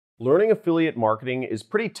Learning affiliate marketing is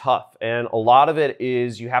pretty tough, and a lot of it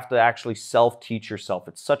is you have to actually self-teach yourself.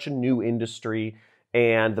 It's such a new industry,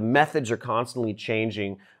 and the methods are constantly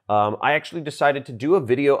changing. I actually decided to do a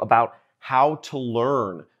video about how to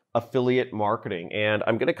learn affiliate marketing, and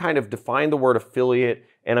I'm going to kind of define the word affiliate,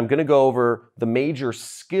 and I'm going to go over the major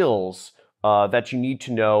skills that you need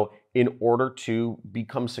to know in order to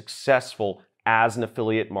become successful as an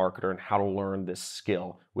affiliate marketer, and how to learn this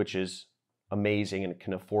skill, which is amazing and it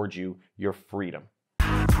can afford you your freedom.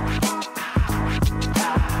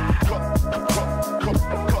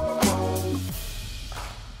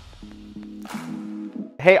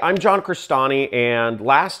 Hey, I'm John Crestani, and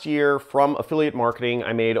last year from affiliate marketing,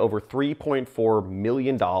 I made over $3.4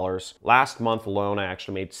 million. Last month alone, I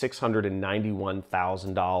actually made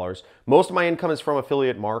 $691,000. Most of my income is from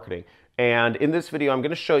affiliate marketing. And in this video, I'm going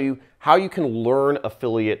to show you how you can learn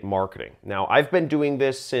affiliate marketing. Now, I've been doing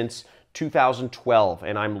this since 2012,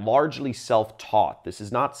 and I'm largely self-taught. This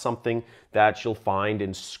is not something that you'll find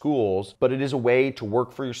in schools, but it is a way to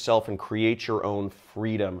work for yourself and create your own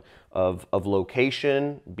freedom of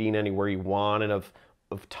location, being anywhere you want, and of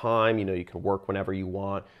time. You know, you can work whenever you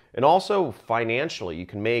want. And also financially, you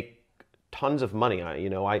can make tons of money.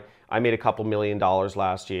 I made a couple $1 million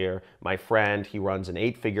last year. My friend, he runs an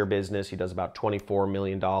 8-figure business. He does about $24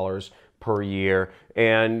 million per year.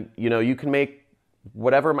 And you can make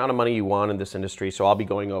whatever amount of money you want in this industry, so I'll be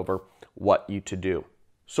going over what you to do.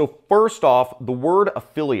 So first off, the word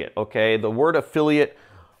affiliate, okay? The word affiliate,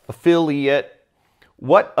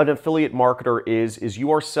 what an affiliate marketer is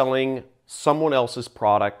you are selling someone else's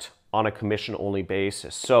product on a commission-only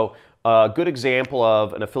basis. So a good example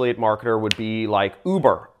of an affiliate marketer would be like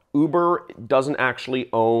Uber. Uber doesn't actually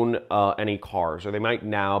own any cars, or they might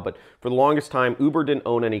now, but for the longest time, Uber didn't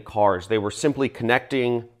own any cars. They were simply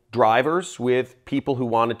connecting drivers with people who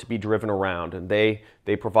wanted to be driven around, and they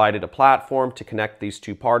provided a platform to connect these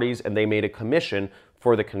two parties, and they made a commission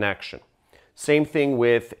for the connection. Same thing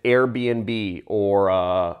with Airbnb or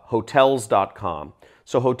Hotels.com.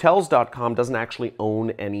 So Hotels.com doesn't actually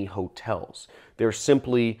own any hotels. They're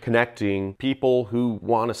simply connecting people who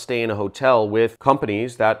want to stay in a hotel with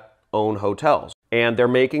companies that own hotels, and they're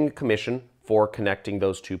making a commission for connecting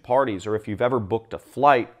those two parties. Or if you've ever booked a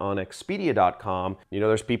flight on Expedia.com,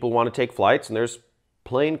 there's people who want to take flights and there's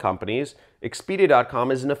plane companies.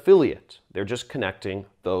 Expedia.com is an affiliate. They're just connecting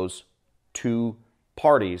those two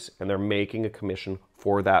parties and they're making a commission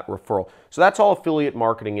for that referral. So that's all affiliate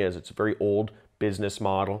marketing is. It's a very old business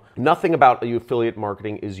model. Nothing about affiliate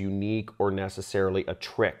marketing is unique or necessarily a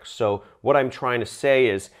trick. So what I'm trying to say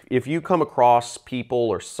is, if you come across people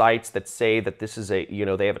or sites that say that this is they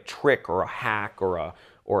have a trick or a hack or a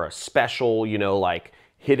special, like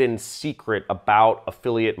hidden secret about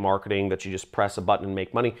affiliate marketing that you just press a button and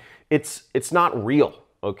make money, it's not real.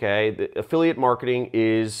 Okay, the affiliate marketing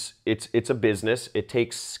it's a business. It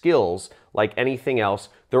takes skills like anything else.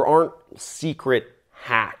 There aren't secret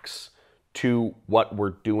hacks to what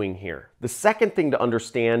we're doing here. The second thing to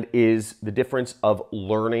understand is the difference of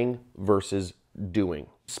learning versus doing.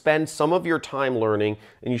 Spend some of your time learning,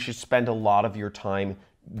 and you should spend a lot of your time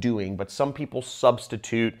doing, but some people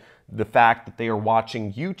substitute the fact that they are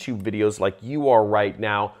watching YouTube videos like you are right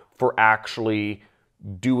now for actually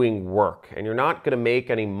doing work, and you're not going to make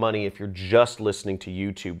any money if you're just listening to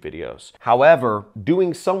YouTube videos. However,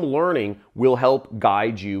 doing some learning will help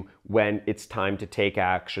guide you when it's time to take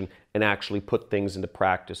action and actually put things into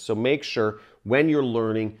practice. So make sure when you're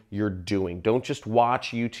learning, you're doing. Don't just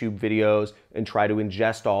watch YouTube videos and try to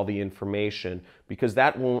ingest all the information, because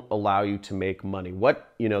that won't allow you to make money.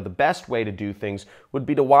 The best way to do things would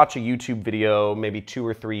be to watch a YouTube video, maybe 2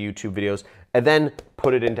 or 3 YouTube videos, and then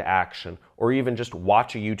put it into action. Or even just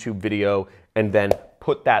watch a YouTube video and then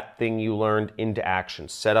put that thing you learned into action.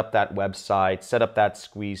 Set up that website, set up that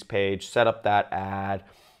squeeze page, set up that ad,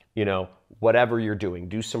 whatever you're doing.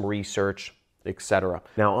 Do some research, etc.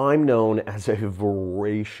 Now, I'm known as a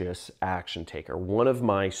voracious action taker. One of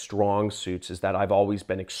my strong suits is that I've always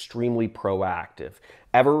been extremely proactive.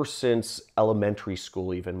 Ever since elementary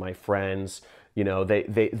school, even my friends,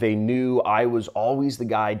 they knew I was always the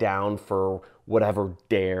guy down for whatever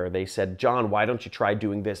dare. They said, "John, why don't you try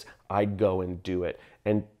doing this?" I'd go and do it.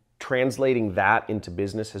 And translating that into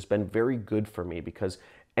business has been very good for me, because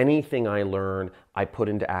anything I learn, I put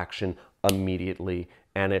into action immediately,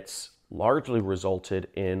 and it's largely resulted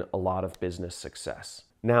in a lot of business success.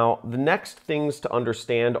 Now, the next things to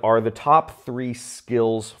understand are the top 3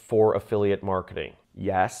 skills for affiliate marketing.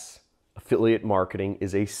 Yes, affiliate marketing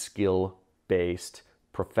is a skill-based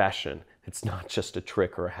profession. It's not just a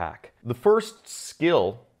trick or a hack. The first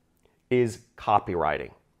skill is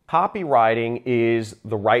copywriting. Copywriting is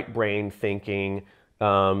the right brain thinking.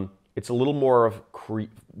 It's a little more of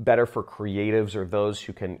better for creatives or those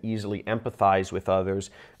who can easily empathize with others.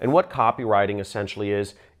 And what copywriting essentially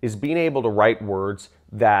is being able to write words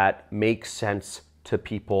that make sense to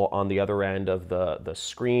people on the other end of the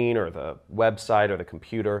screen or the website or the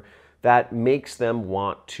computer, that makes them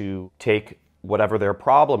want to take whatever their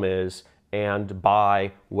problem is and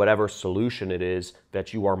buy whatever solution it is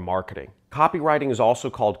that you are marketing. Copywriting is also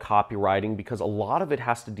called copywriting because a lot of it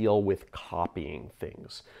has to deal with copying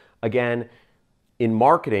things. Again, in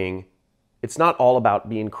marketing, it's not all about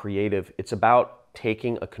being creative. It's about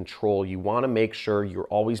taking a control. You want to make sure you're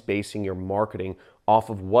always basing your marketing off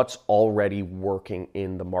of what's already working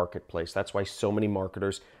in the marketplace. That's why so many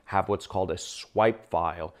marketers have what's called a swipe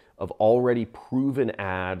file of already proven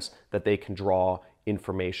ads that they can draw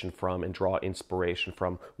information from and draw inspiration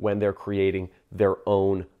from when they're creating their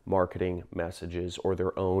own marketing messages or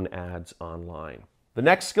their own ads online. The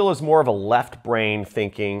next skill is more of a left brain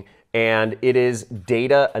thinking, and it is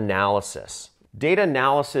data analysis. Data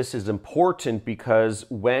analysis is important because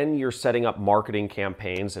when you're setting up marketing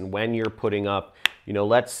campaigns and when you're putting up,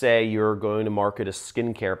 let's say you're going to market a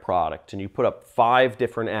skincare product and you put up 5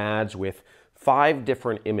 different ads with 5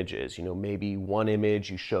 different images. Maybe one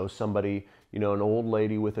image you show somebody, an old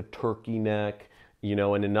lady with a turkey neck, in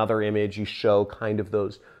another image you show kind of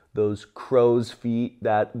those crow's feet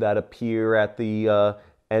that appear at the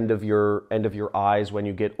end of your eyes when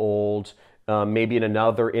you get old. Maybe in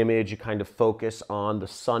another image you kind of focus on the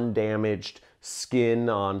sun-damaged skin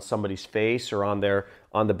on somebody's face or on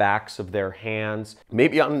the backs of their hands.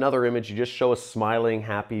 Maybe on another image you just show a smiling,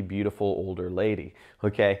 happy, beautiful older lady.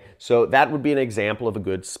 Okay, so that would be an example of a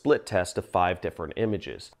good split test of 5 different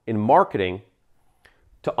images. In marketing,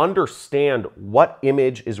 to understand what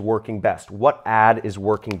image is working best, what ad is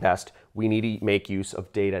working best, we need to make use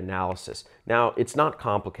of data analysis. Now, it's not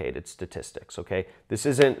complicated statistics, okay? This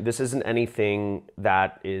isn't anything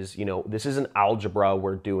that is, this isn't algebra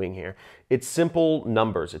we're doing here. It's simple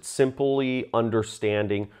numbers. It's simply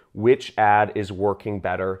understanding which ad is working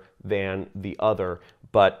better than the other.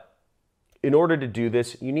 But in order to do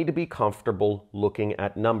this, you need to be comfortable looking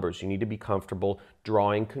at numbers. You need to be comfortable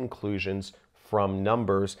drawing conclusions from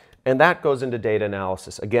numbers, and that goes into data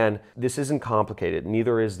analysis. Again, this isn't complicated,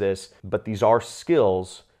 neither is this, but these are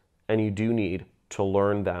skills, and you do need to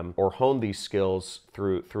learn them or hone these skills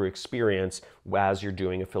through experience as you're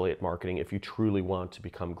doing affiliate marketing if you truly want to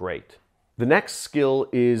become great. The next skill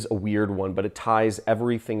is a weird one, but it ties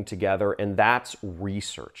everything together, and that's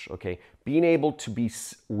research, okay? Being able to be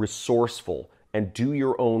resourceful and do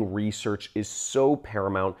your own research is so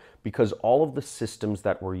paramount because all of the systems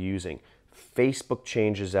that we're using, Facebook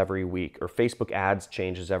changes every week, or Facebook ads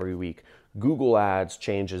changes every week. Google ads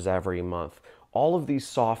changes every month. All of these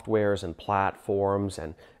softwares and platforms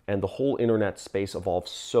and the whole internet space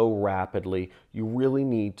evolves so rapidly. You really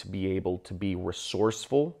need to be able to be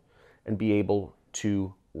resourceful and be able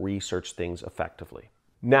to research things effectively.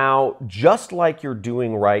 Now, just like you're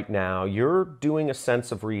doing right now, you're doing a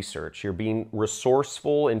sense of research. You're being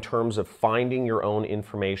resourceful in terms of finding your own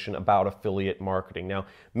information about affiliate marketing. Now,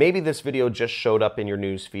 maybe this video just showed up in your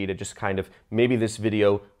news feed. It just maybe this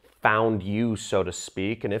video found you, so to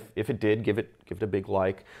speak. And if it did, give it a big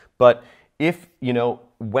like. But if,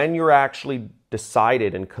 when you're actually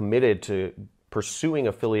decided and committed to pursuing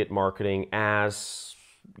affiliate marketing as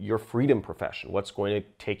your freedom profession, what's going to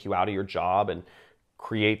take you out of your job and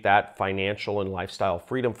create that financial and lifestyle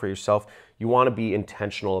freedom for yourself, you want to be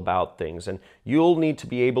intentional about things. And you'll need to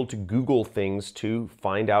be able to Google things to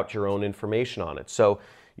find out your own information on it. So,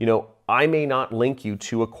 I may not link you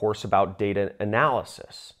to a course about data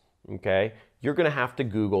analysis, okay? You're going to have to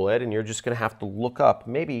Google it, and you're just going to have to look up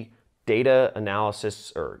maybe data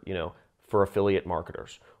analysis or, for affiliate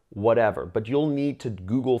marketers, whatever. But you'll need to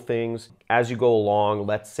Google things as you go along.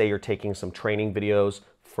 Let's say you're taking some training videos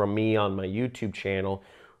from me on my YouTube channel.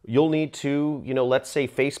 You'll need to, let's say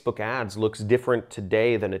Facebook ads looks different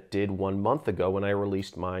today than it did 1 month ago when I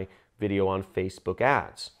released my video on Facebook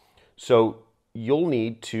ads. So you'll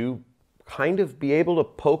need to kind of be able to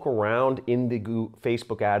poke around in the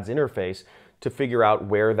Facebook ads interface to figure out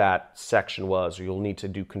where that section was, or you'll need to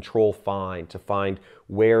do control find to find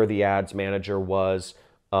where the ads manager was,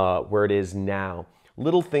 where it is now.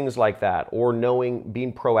 Little things like that, or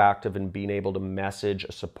being proactive and being able to message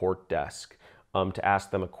a support desk to ask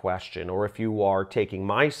them a question. Or if you are taking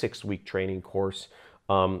my 6-week training course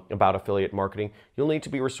about affiliate marketing, you'll need to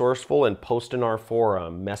be resourceful and post in our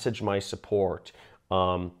forum, message my support,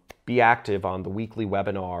 be active on the weekly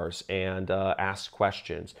webinars, and ask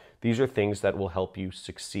questions. These are things that will help you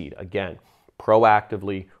succeed. Again,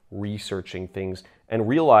 proactively, researching things and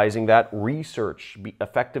realizing that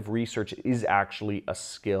effective research is actually a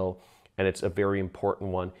skill, and it's a very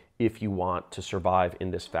important one if you want to survive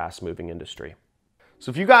in this fast-moving industry. So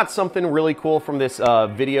if you got something really cool from this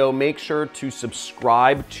video, make sure to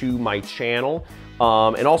subscribe to my channel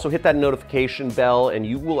and also hit that notification bell, and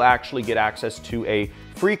you will actually get access to a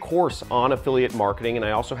free course on affiliate marketing. And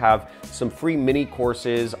I also have some free mini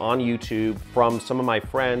courses on YouTube from some of my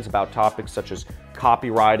friends about topics such as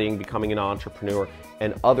copywriting, becoming an entrepreneur,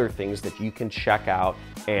 and other things that you can check out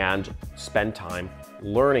and spend time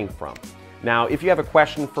learning from. Now, if you have a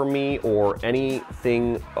question for me or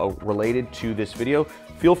anything related to this video,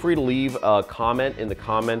 feel free to leave a comment in the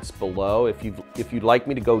comments below. If you'd like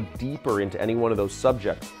me to go deeper into any one of those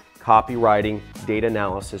subjects, copywriting, data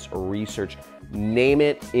analysis, or research, name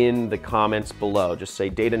it in the comments below. Just say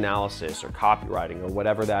data analysis or copywriting or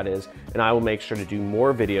whatever that is, and I will make sure to do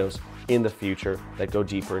more videos in the future that go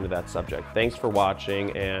deeper into that subject. Thanks for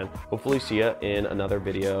watching, and hopefully see you in another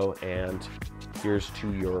video, and here's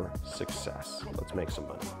to your success. Let's make some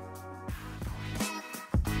money.